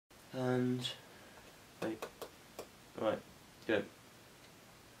And wait. Right, go.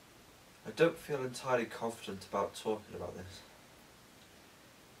 I don't feel entirely confident about talking about this.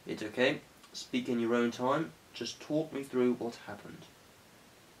 It's okay. Speak in your own time. Just talk me through what happened.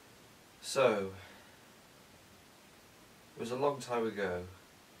 So, it was a long time ago.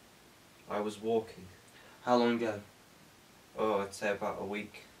 I was walking. How long ago? Oh, I'd say about a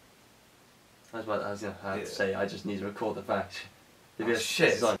week. I was going to say, I just need to record the fact. Oh,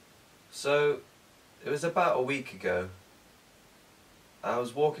 shit. So, it was about a week ago. I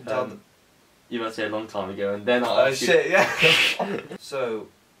was walking down the... You might say a long time ago, and then Oh shit, yeah. So,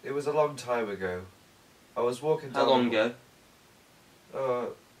 it was a long time ago. I was walking down... How long ago?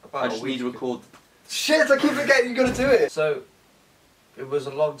 About I just need to record... Shit, I keep forgetting you're gonna do it! So, it was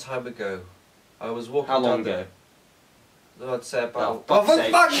a long time ago. I was walking How long down ago? I'd say about... Oh, for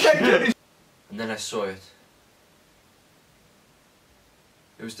fuck's sake! And then I saw it.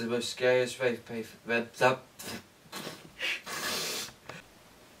 It was the most scariest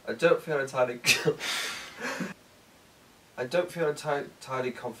I don't feel entirely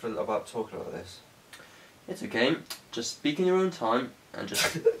confident about talking about this. It's okay. Just speak in your own time and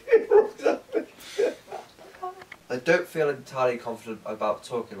just... I don't feel entirely confident about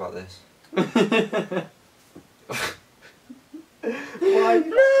talking about this. Why?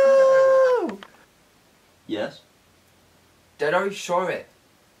 No! Yes? Did I show it?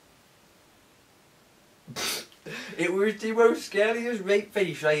 It was the most scariest rape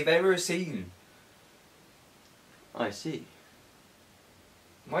face I've ever seen. I see.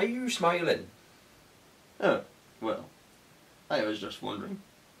 Why are you smiling? Oh, well, I was just wondering.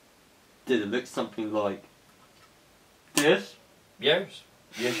 Did it look something like this? Yes.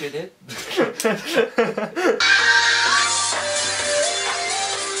 Yes, you did.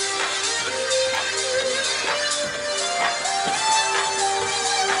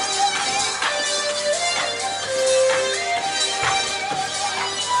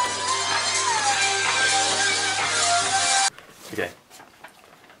 Okay.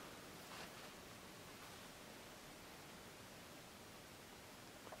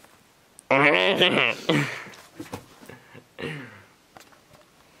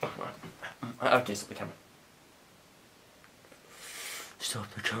 Okay, stop the camera.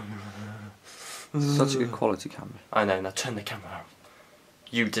 Stop the camera. Such a good quality camera. I know, now turn the camera on.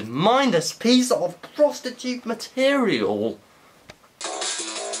 You didn't mind this piece of prostitute material.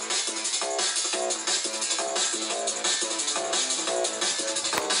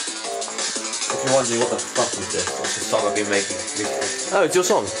 If you're wondering what the fuck is this, that's the song I've been making recently. Oh, it's your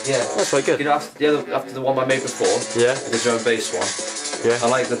song? Yeah. That's very good. You know, after the one I made before, Yeah. the drum and bass one, Yeah. I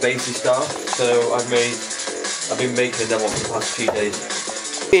like the bassy style, so I've been making that one for the past few days.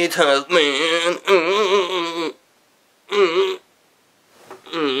 It has been.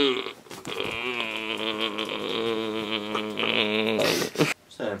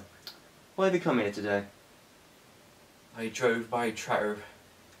 So, why have you come here today? I drove my tractor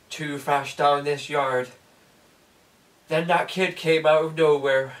too fast down this yard. Then that kid came out of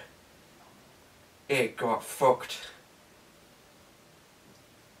nowhere. It got fucked.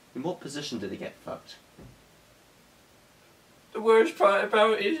 In what position did he get fucked? The worst part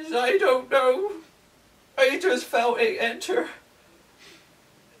about it is I don't know. I just felt it enter.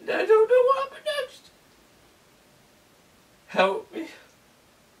 And I don't know what happened next. Help me.